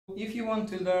If you want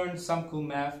to learn some cool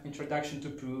math, introduction to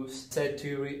proofs, set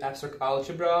theory, abstract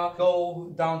algebra,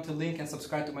 go down to link and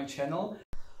subscribe to my channel.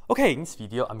 Okay, in this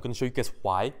video, I'm going to show you guys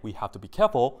why we have to be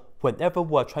careful whenever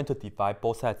we're trying to divide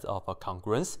both sides of a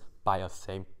congruence by a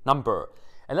same number.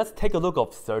 And let's take a look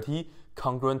at 30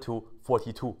 congruent to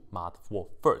 42 mod 4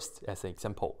 first as an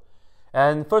example.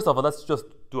 And first of all, let's just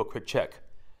do a quick check.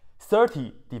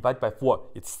 30 divided by 4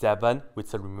 is 7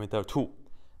 with the remainder 2.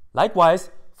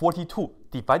 Likewise, 42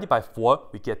 divided by 4,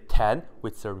 we get 10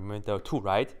 with the remainder 2,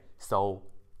 right? So,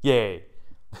 yay!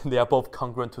 They are both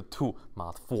congruent to 2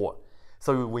 mod 4.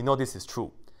 So we know this is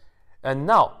true. And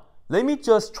now, let me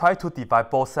just try to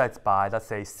divide both sides by, let's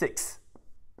say, 6.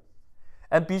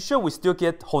 And be sure we still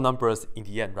get whole numbers in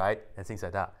the end, right? And things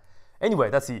like that. Anyway,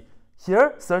 let's see.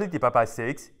 Here, 30 divided by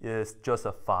 6 is just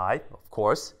a 5, of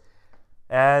course.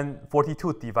 And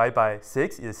 42 divided by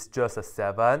 6 is just a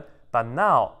 7. But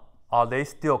now, are they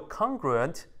still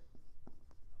congruent?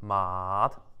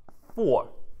 Mod 4.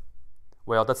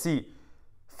 Well, let's see.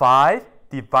 5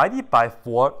 divided by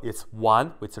 4 is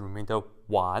 1 with the remainder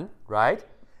 1, right?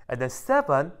 And then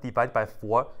 7 divided by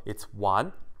 4 is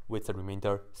 1 with the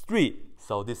remainder 3.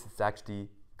 So this is actually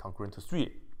congruent to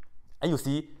 3. And you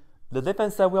see, the left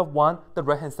hand side we have 1, the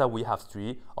right hand side we have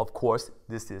 3. Of course,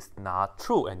 this is not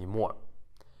true anymore.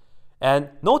 And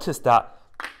notice that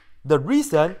the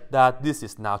reason that this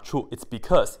is not true is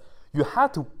because you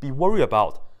have to be worried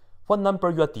about what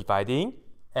number you are dividing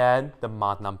and the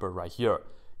mod number right here.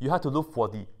 You have to look for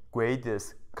the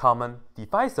greatest common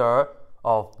divisor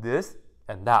of this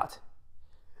and that.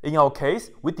 In our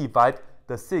case, we divide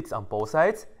the 6 on both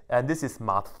sides, and this is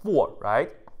mod 4,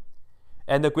 right?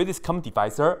 And the greatest common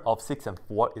divisor of 6 and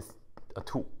 4 is a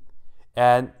 2.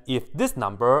 And if this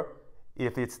number,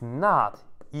 if it's not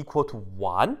equal to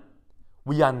 1,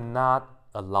 we are not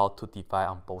allowed to divide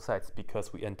on both sides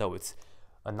because we end up with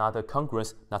another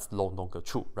congruence that's no longer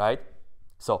true, right?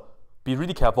 So be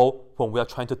really careful when we are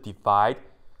trying to divide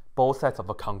both sides of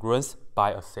a congruence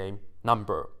by a same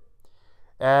number.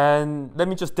 And let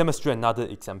me just demonstrate another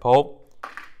example.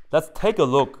 Let's take a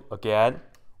look again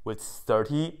with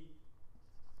 30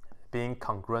 being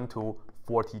congruent to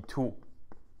 42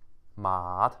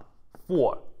 mod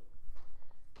 4.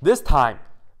 This time,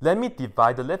 let me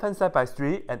divide the left hand side by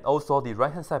 3 and also the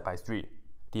right hand side by 3.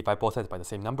 Divide both sides by the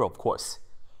same number, of course.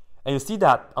 And you see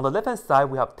that on the left hand side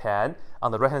we have 10,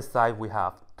 on the right hand side we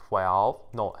have 12.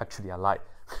 No, actually I lied.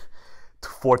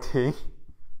 14.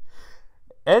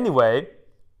 Anyway,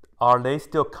 are they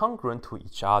still congruent to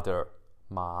each other?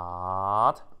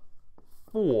 Mod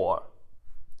 4.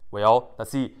 Well,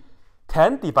 let's see.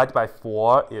 10 divided by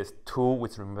 4 is 2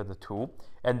 with remainder 2.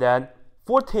 And then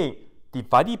 14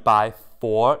 divided by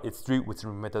 4 is 3 with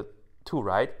remainder 2,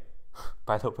 right?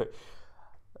 By the way,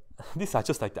 these are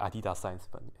just like the Adidas signs,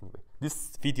 but anyway,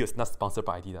 this video is not sponsored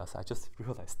by Adidas. I just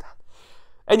realized that.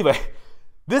 Anyway,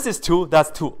 this is 2, that's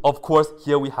 2. Of course,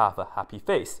 here we have a happy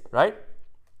face, right?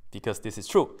 Because this is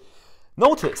true.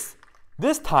 Notice,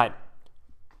 this time,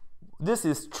 this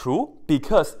is true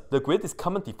because the greatest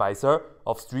common divisor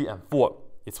of 3 and 4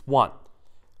 is 1.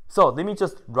 So let me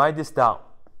just write this down.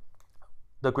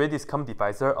 The greatest common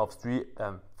divisor of 3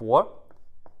 and 4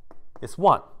 is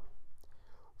 1.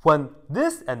 When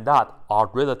this and that are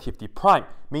relatively prime,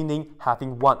 meaning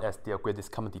having 1 as their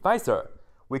greatest common divisor,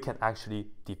 we can actually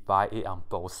divide it on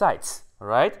both sides,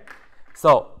 alright?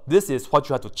 So this is what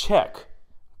you have to check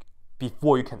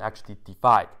before you can actually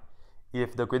divide.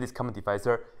 If the greatest common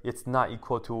divisor is not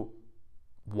equal to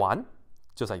 1,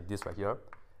 just like this right here,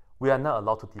 we are not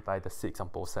allowed to divide the 6 on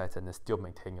both sides and then still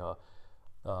maintain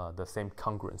the same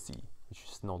congruency, which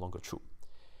is no longer true.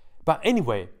 But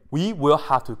anyway, we will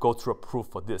have to go through a proof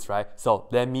for this, right? So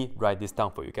let me write this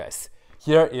down for you guys.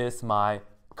 Here is my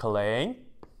claim.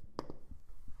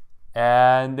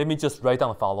 And let me just write down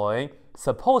the following.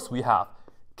 Suppose we have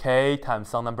k times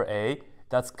some number a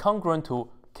that's congruent to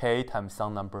k times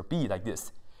some number b, like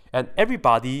this. And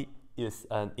everybody is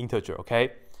an integer,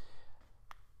 okay?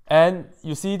 And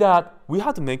you see that we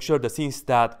have to make sure the things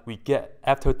that we get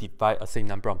after divide a same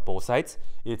number on both sides,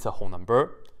 it's a whole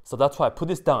number. So that's why I put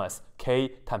this down as k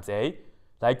times a,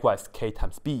 likewise k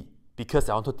times b, because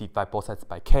I want to divide both sides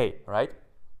by k, right?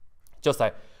 Just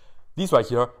like this right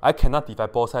here, I cannot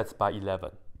divide both sides by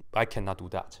 11. I cannot do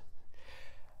that.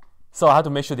 So I have to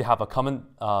make sure they have a common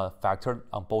factor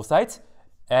on both sides.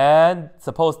 And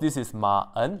suppose this is mod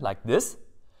n, like this.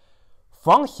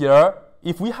 From here,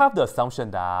 if we have the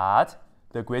assumption that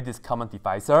the greatest common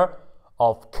divisor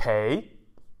of k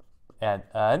and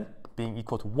n being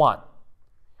equal to 1,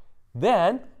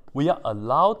 then we are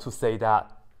allowed to say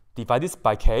that divide this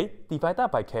by k, divide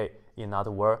that by k. In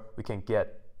other words, we can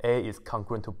get A is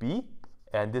congruent to B,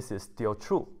 and this is still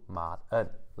true, mod n,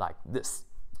 like this.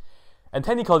 And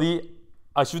technically,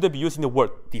 I shouldn't be using the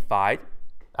word divide.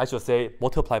 I should say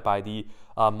multiply by the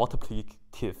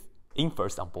multiplicative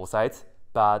inverse on both sides.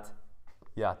 But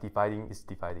yeah, dividing is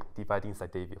dividing. Dividing is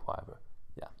like David, whatever.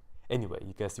 Yeah. Anyway,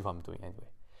 you guys see what I'm doing anyway.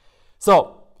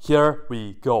 So here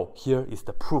we go. Here is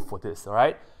the proof for this, all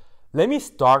right? Let me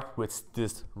start with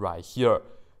this right here.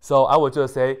 So I will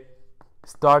just say,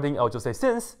 I'll just say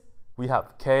since we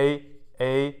have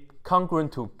KA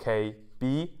congruent to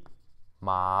KB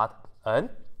mod n,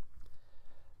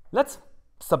 let's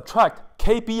subtract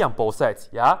KB on both sides,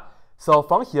 yeah? So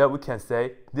from here, we can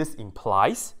say this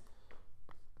implies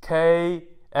K,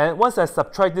 and once I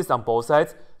subtract this on both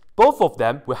sides, both of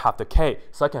them will have the K,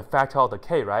 so I can factor out the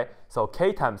K, right? So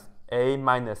K times A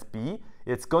minus B,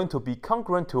 it's going to be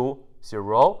congruent to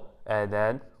 0, and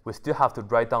then we still have to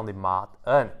write down the mod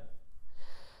n.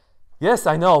 Yes,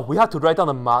 I know, we have to write down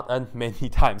the mod n many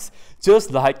times.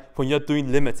 Just like when you're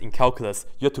doing limits in calculus,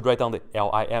 you have to write down the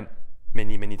LIM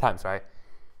many times, right?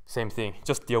 Same thing,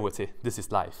 just deal with it. This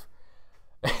is life.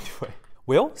 Anyway,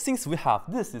 well, since we have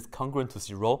this is congruent to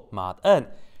 0 mod n,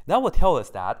 that will tell us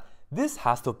that this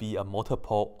has to be a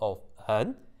multiple of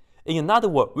n. In another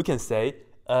word, we can say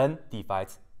n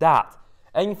divides that.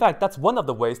 And in fact, that's one of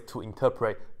the ways to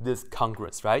interpret this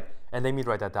congruence, right? And let me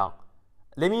write that down.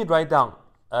 Let me write down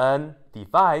n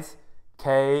divides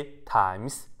k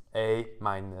times a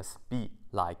minus b,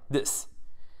 like this.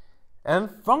 And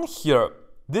from here,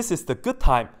 this is the good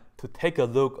time to take a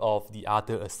look of the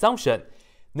other assumption,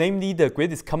 namely the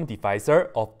greatest common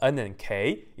divisor of n and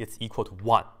k is equal to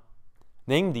 1.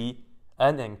 Namely,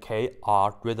 n and k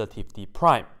are relatively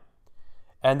prime.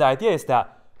 And the idea is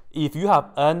that if you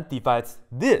have n divides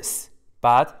this,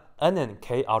 but n and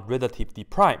k are relatively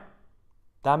prime,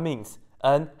 that means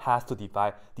n has to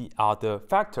divide the other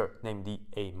factor, namely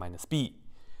a minus b.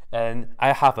 And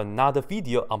I have another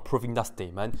video on proving that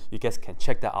statement. You guys can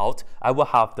check that out. I will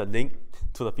have the link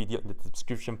to the video in the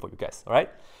description for you guys, all right?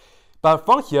 But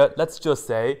from here, let's just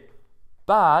say,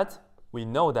 but we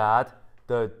know that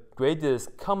the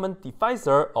greatest common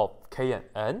divisor of k and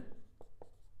n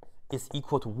is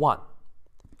equal to 1.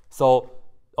 So,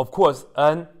 of course,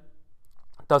 n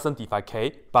doesn't divide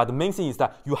k, but the main thing is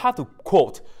that you have to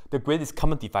quote the greatest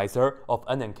common divisor of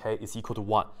n and k is equal to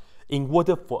 1 in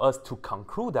order for us to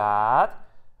conclude that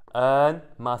n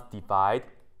must divide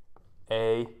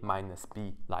a minus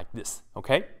b, like this,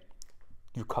 okay?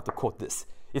 You have to quote this.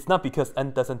 It's not because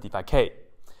n doesn't divide k.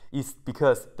 It's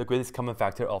because the greatest common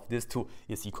factor of these two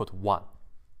is equal to 1.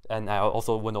 And I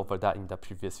also went over that in the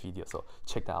previous video, so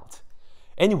check that out.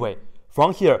 Anyway,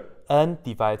 from here, n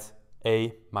divides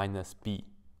a minus b.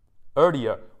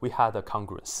 Earlier, we had a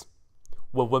congruence.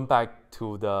 We went back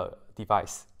to the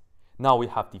device. Now we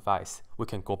have device. We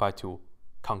can go back to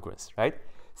congruence, right?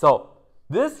 So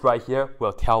this right here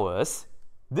will tell us,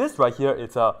 this right here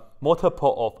is a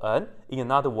multiple of n. In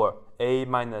another word, a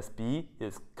minus b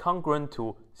is congruent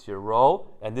to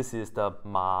 0, and this is the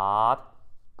mod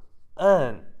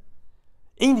n.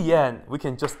 In the end, we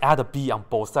can just add a b on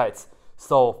both sides.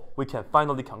 So we can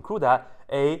finally conclude that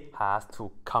a has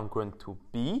to congruent to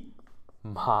b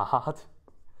mod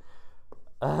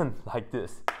n, like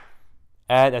this.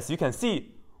 And as you can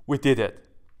see, we did it,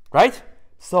 right?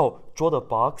 So draw the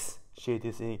box, shade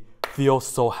this in, feel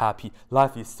so happy.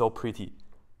 Life is so pretty,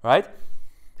 right?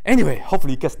 Anyway,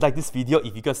 hopefully you guys like this video.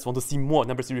 If you guys want to see more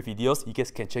number series videos, you guys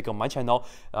can check out my channel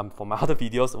for my other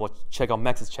videos, or check out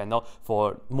Max's channel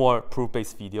for more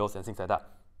proof-based videos and things like that.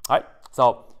 Alright,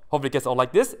 so hopefully you guys all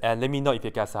like this, and let me know if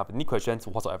you guys have any questions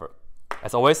whatsoever.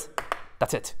 As always,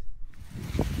 that's it.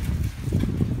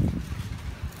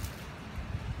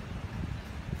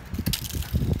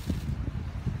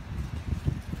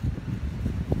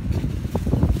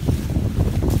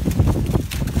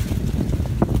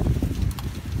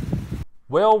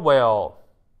 Well,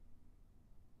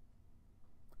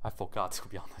 I forgot, to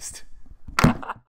be honest.